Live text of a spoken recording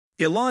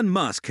Elon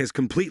Musk has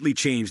completely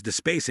changed the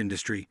space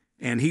industry,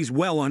 and he's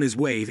well on his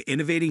way to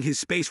innovating his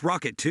space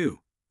rocket too.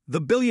 The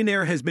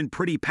billionaire has been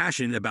pretty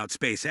passionate about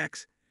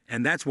SpaceX,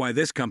 and that's why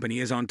this company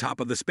is on top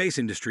of the space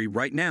industry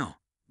right now.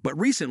 But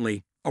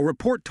recently, a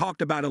report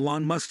talked about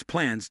Elon Musk's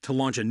plans to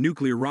launch a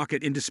nuclear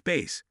rocket into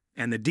space,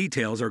 and the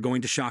details are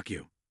going to shock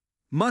you.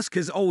 Musk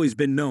has always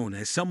been known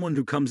as someone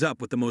who comes up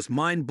with the most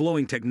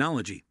mind-blowing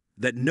technology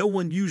that no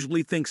one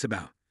usually thinks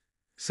about.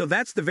 So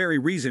that's the very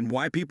reason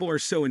why people are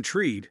so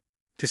intrigued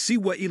to see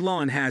what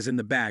Elon has in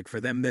the bag for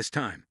them this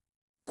time.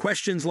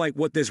 Questions like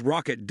what this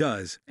rocket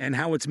does and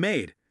how it's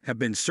made have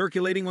been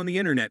circulating on the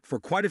internet for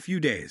quite a few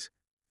days.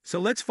 So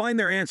let's find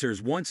their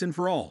answers once and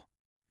for all.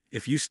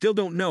 If you still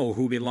don't know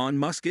who Elon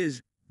Musk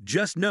is,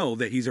 just know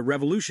that he's a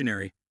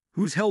revolutionary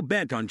who's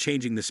hell-bent on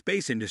changing the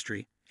space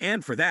industry,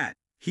 and for that,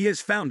 he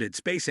has founded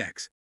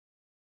SpaceX.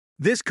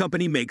 This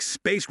company makes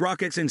space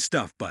rockets and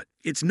stuff, but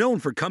it's known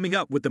for coming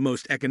up with the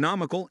most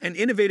economical and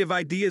innovative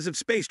ideas of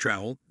space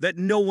travel that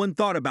no one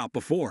thought about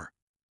before.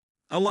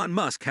 Elon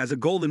Musk has a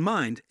goal in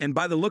mind, and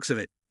by the looks of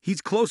it,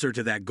 he's closer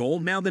to that goal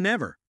now than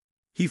ever.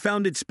 He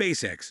founded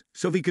SpaceX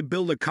so he could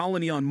build a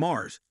colony on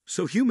Mars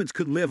so humans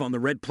could live on the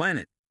red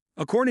planet.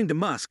 According to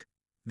Musk,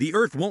 the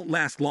Earth won't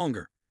last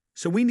longer,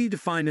 so we need to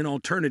find an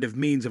alternative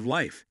means of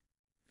life.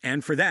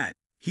 And for that,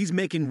 he's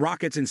making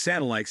rockets and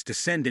satellites to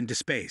send into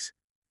space.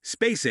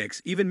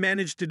 SpaceX even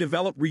managed to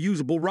develop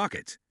reusable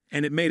rockets,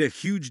 and it made a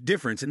huge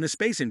difference in the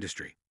space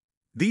industry.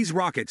 These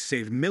rockets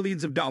saved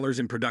millions of dollars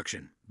in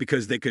production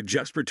because they could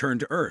just return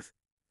to Earth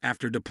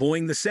after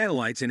deploying the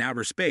satellites in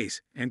outer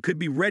space and could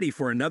be ready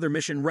for another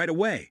mission right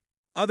away.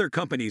 Other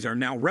companies are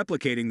now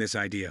replicating this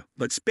idea,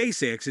 but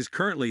SpaceX is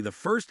currently the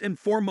first and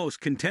foremost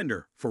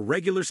contender for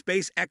regular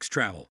SpaceX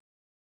travel.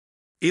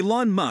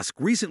 Elon Musk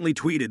recently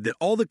tweeted that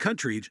all the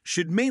countries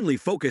should mainly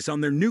focus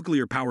on their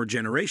nuclear power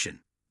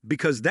generation,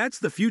 because that's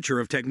the future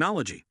of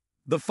technology.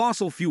 The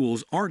fossil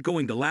fuels aren't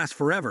going to last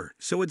forever,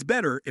 so it's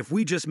better if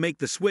we just make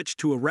the switch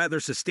to a rather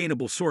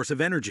sustainable source of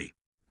energy.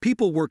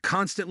 People were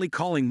constantly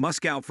calling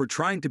Musk out for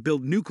trying to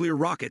build nuclear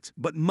rockets,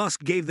 but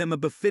Musk gave them a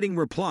befitting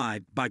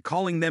reply by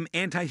calling them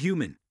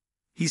anti-human.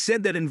 He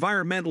said that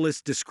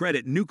environmentalists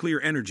discredit nuclear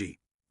energy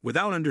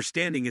without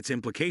understanding its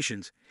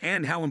implications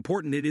and how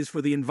important it is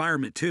for the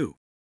environment too.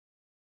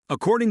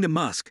 According to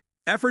Musk,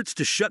 efforts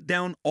to shut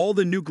down all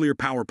the nuclear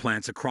power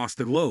plants across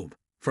the globe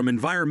from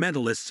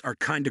environmentalists are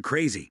kinda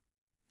crazy.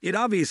 It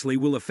obviously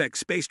will affect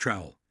space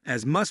travel,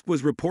 as Musk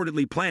was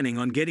reportedly planning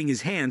on getting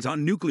his hands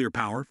on nuclear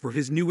power for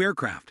his new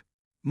aircraft.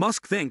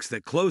 Musk thinks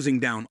that closing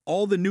down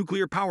all the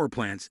nuclear power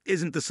plants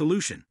isn't the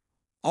solution.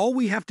 All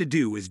we have to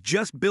do is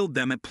just build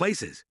them at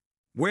places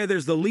where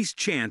there's the least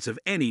chance of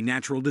any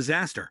natural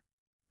disaster.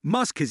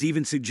 Musk has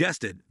even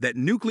suggested that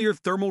nuclear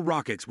thermal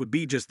rockets would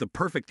be just the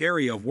perfect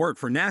area of work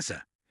for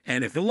NASA.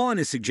 And if Elon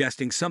is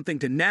suggesting something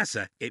to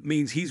NASA, it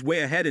means he's way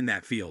ahead in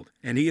that field,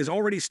 and he has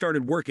already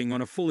started working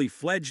on a fully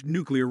fledged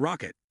nuclear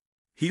rocket.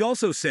 He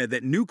also said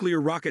that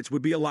nuclear rockets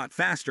would be a lot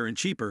faster and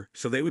cheaper,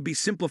 so they would be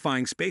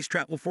simplifying space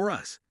travel for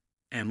us.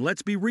 And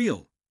let's be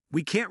real,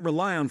 we can't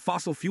rely on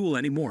fossil fuel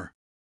anymore.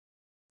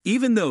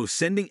 Even though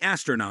sending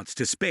astronauts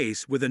to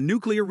space with a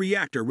nuclear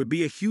reactor would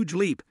be a huge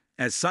leap,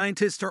 as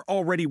scientists are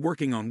already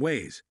working on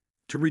ways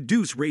to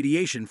reduce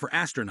radiation for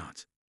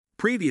astronauts.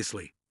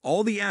 Previously,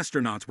 all the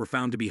astronauts were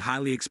found to be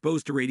highly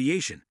exposed to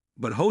radiation,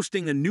 but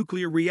hosting a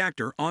nuclear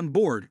reactor on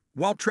board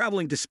while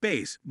traveling to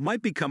space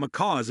might become a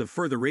cause of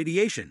further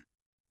radiation.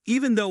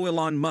 Even though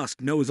Elon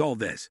Musk knows all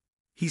this,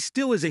 he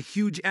still is a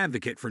huge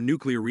advocate for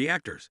nuclear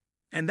reactors,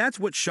 and that's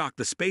what shocked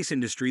the space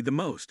industry the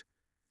most.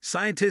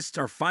 Scientists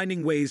are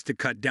finding ways to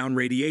cut down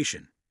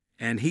radiation,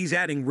 and he's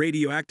adding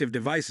radioactive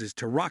devices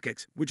to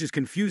rockets, which is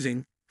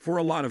confusing for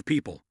a lot of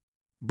people.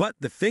 But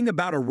the thing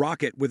about a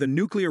rocket with a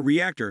nuclear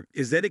reactor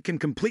is that it can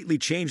completely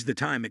change the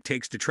time it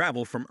takes to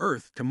travel from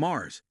Earth to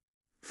Mars.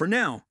 For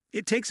now,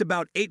 it takes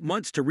about 8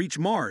 months to reach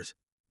Mars.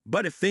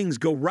 But if things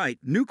go right,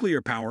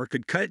 nuclear power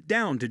could cut it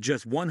down to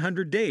just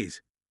 100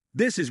 days.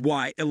 This is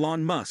why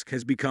Elon Musk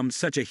has become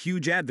such a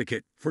huge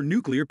advocate for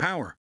nuclear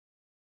power.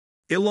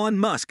 Elon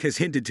Musk has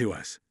hinted to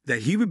us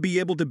that he would be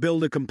able to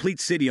build a complete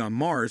city on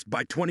Mars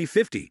by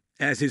 2050,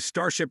 as his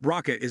Starship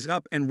rocket is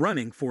up and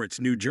running for its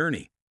new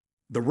journey.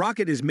 The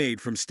rocket is made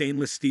from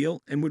stainless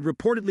steel and would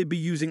reportedly be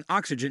using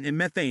oxygen and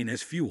methane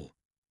as fuel.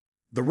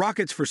 The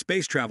rockets for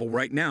space travel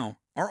right now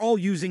are all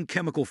using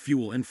chemical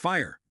fuel and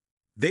fire.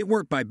 They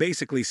work by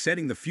basically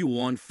setting the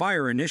fuel on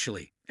fire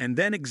initially and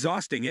then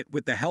exhausting it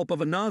with the help of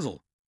a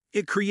nozzle.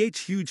 It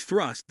creates huge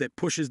thrust that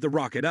pushes the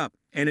rocket up,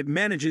 and it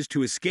manages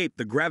to escape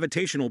the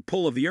gravitational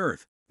pull of the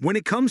Earth. When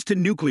it comes to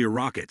nuclear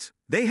rockets,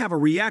 they have a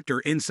reactor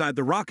inside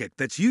the rocket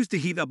that's used to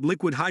heat up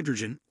liquid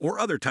hydrogen or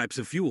other types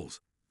of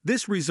fuels.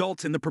 This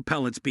results in the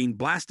propellants being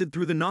blasted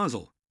through the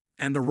nozzle,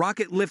 and the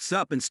rocket lifts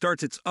up and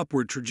starts its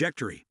upward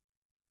trajectory.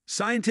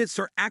 Scientists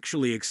are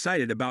actually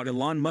excited about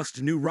Elon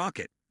Musk's new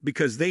rocket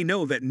because they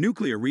know that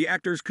nuclear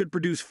reactors could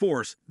produce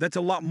force that's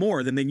a lot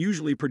more than they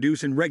usually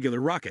produce in regular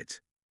rockets.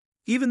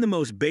 Even the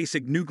most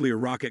basic nuclear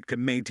rocket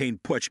can maintain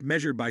push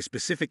measured by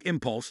specific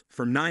impulse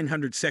for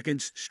 900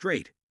 seconds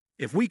straight.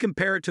 If we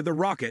compare it to the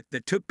rocket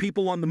that took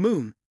people on the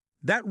moon,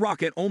 that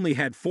rocket only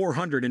had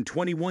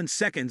 421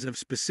 seconds of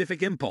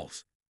specific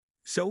impulse.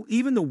 So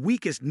even the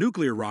weakest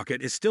nuclear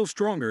rocket is still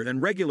stronger than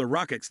regular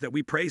rockets that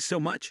we praise so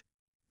much.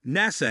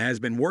 NASA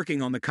has been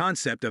working on the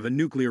concept of a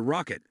nuclear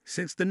rocket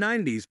since the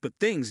 90s, but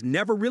things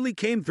never really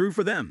came through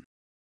for them.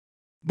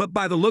 But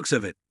by the looks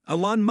of it,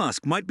 Elon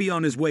Musk might be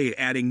on his way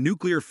adding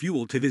nuclear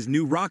fuel to his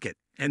new rocket,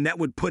 and that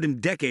would put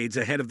him decades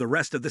ahead of the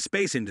rest of the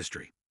space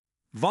industry.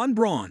 Von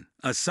Braun,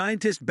 a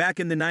scientist back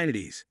in the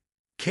 90s,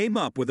 came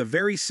up with a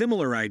very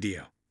similar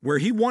idea, where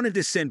he wanted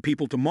to send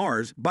people to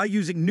Mars by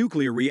using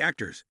nuclear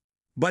reactors.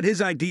 But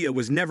his idea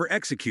was never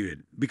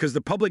executed because the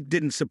public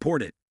didn't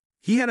support it.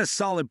 He had a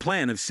solid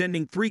plan of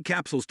sending 3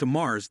 capsules to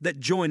Mars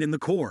that joined in the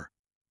core.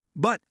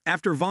 But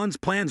after Von's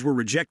plans were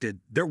rejected,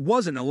 there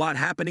wasn't a lot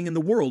happening in the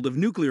world of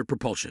nuclear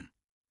propulsion.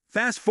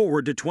 Fast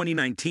forward to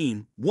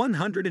 2019,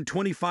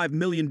 $125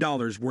 million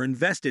were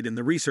invested in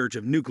the research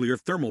of nuclear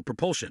thermal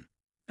propulsion.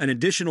 An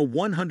additional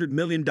 $100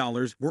 million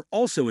were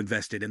also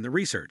invested in the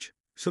research,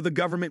 so the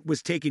government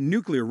was taking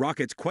nuclear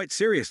rockets quite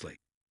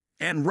seriously.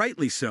 And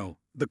rightly so.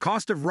 The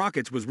cost of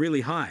rockets was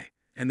really high,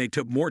 and they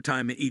took more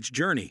time in each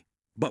journey.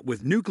 But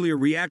with nuclear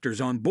reactors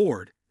on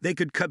board, they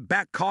could cut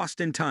back cost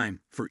and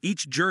time for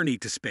each journey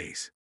to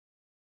space.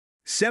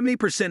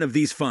 70% of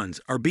these funds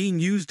are being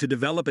used to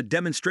develop a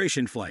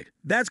demonstration flight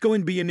that's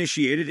going to be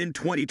initiated in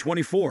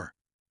 2024.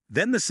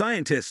 Then the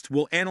scientists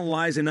will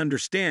analyze and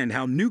understand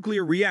how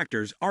nuclear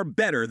reactors are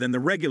better than the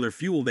regular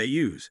fuel they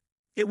use.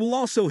 It will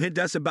also hint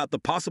us about the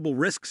possible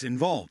risks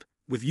involved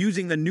with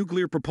using the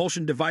nuclear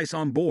propulsion device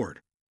on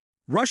board.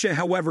 Russia,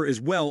 however,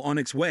 is well on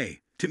its way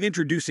to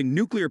introducing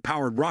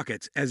nuclear-powered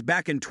rockets, as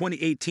back in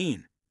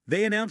 2018,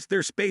 they announced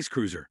their space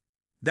cruiser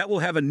that will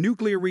have a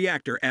nuclear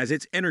reactor as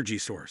its energy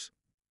source.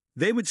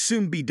 They would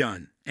soon be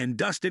done and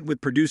dusted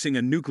with producing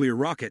a nuclear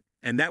rocket,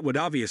 and that would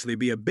obviously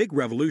be a big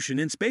revolution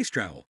in space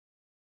travel.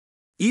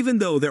 Even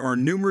though there are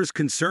numerous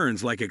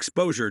concerns like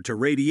exposure to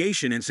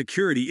radiation and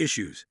security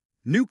issues,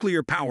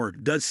 nuclear power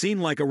does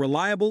seem like a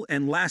reliable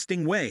and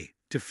lasting way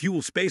to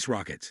fuel space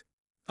rockets.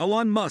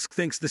 Elon Musk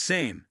thinks the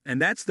same, and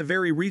that's the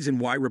very reason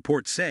why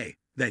reports say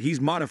that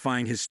he's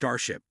modifying his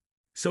Starship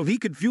so he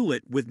could fuel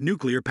it with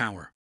nuclear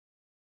power.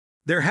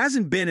 There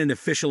hasn't been an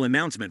official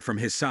announcement from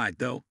his side,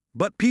 though,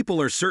 but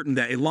people are certain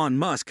that Elon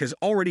Musk has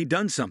already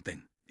done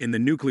something in the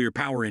nuclear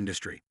power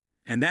industry,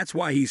 and that's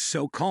why he's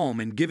so calm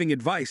and giving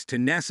advice to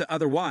NASA.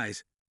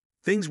 Otherwise,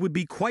 things would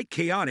be quite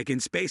chaotic in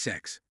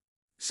SpaceX.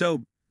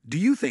 So, do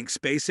you think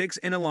SpaceX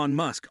and Elon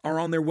Musk are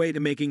on their way to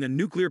making a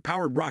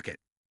nuclear-powered rocket?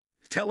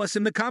 Tell us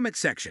in the comment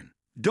section.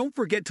 Don't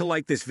forget to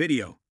like this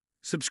video,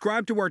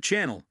 subscribe to our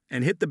channel,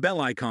 and hit the bell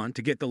icon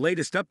to get the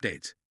latest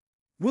updates.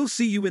 We'll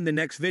see you in the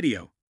next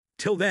video.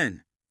 Till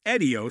then,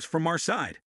 adios from our side.